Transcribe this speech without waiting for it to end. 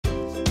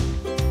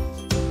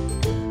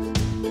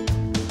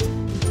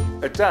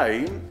A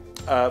dame,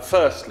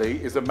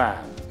 firstly, is a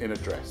man in a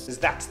dress.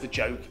 That's the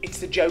joke. It's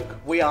the joke,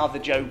 we are the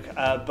joke,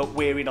 but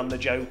we're in on the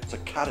joke. It's a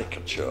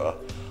caricature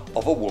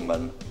of a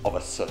woman of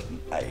a certain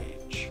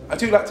age. I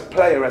do like to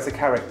play her as a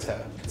character,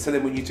 so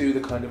then when you do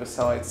the kind of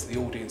asides to the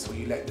audience or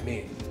you let them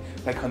in,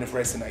 they kind of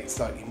resonate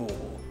slightly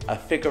more. A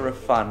figure of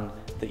fun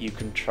that you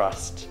can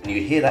trust. And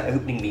you hear that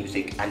opening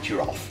music and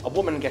you're off. A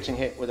woman getting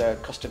hit with a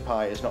custard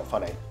pie is not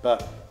funny,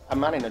 but a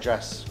man in a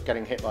dress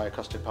getting hit by a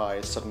custard pie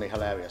is suddenly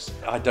hilarious.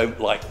 I don't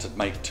like to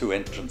make two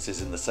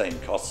entrances in the same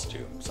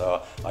costume,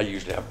 so I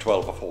usually have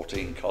 12 or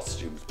 14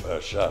 costumes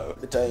per show.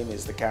 The dame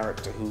is the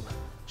character who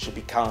should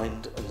be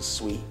kind and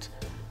sweet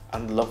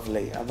and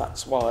lovely, and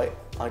that's why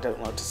I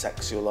don't like to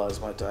sexualise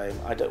my dame.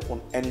 I don't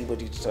want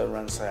anybody to turn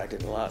around and say I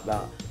didn't like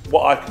that.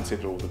 What I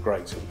consider all the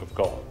greats have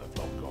gone, have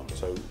long gone,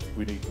 so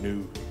we need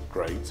new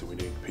greats and we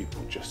need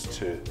people just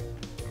to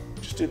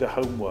do the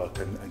homework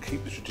and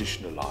keep the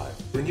tradition alive.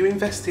 When you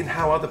invest in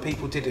how other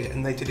people did it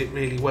and they did it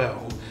really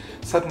well,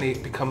 suddenly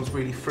it becomes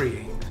really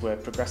freeing. We're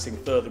progressing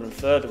further and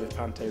further with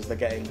Pantos. They're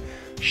getting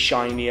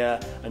shinier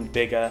and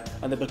bigger,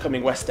 and they're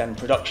becoming West End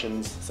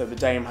productions, so the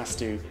dame has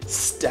to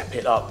step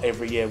it up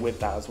every year with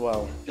that as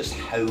well. Just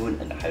hone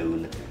and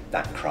hone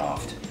that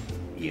craft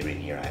year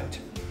in, year out.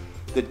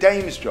 The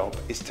dame's job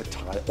is to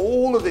tie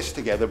all of this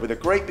together with a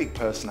great big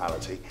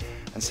personality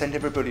and send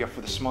everybody off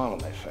with a smile on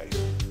their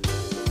face.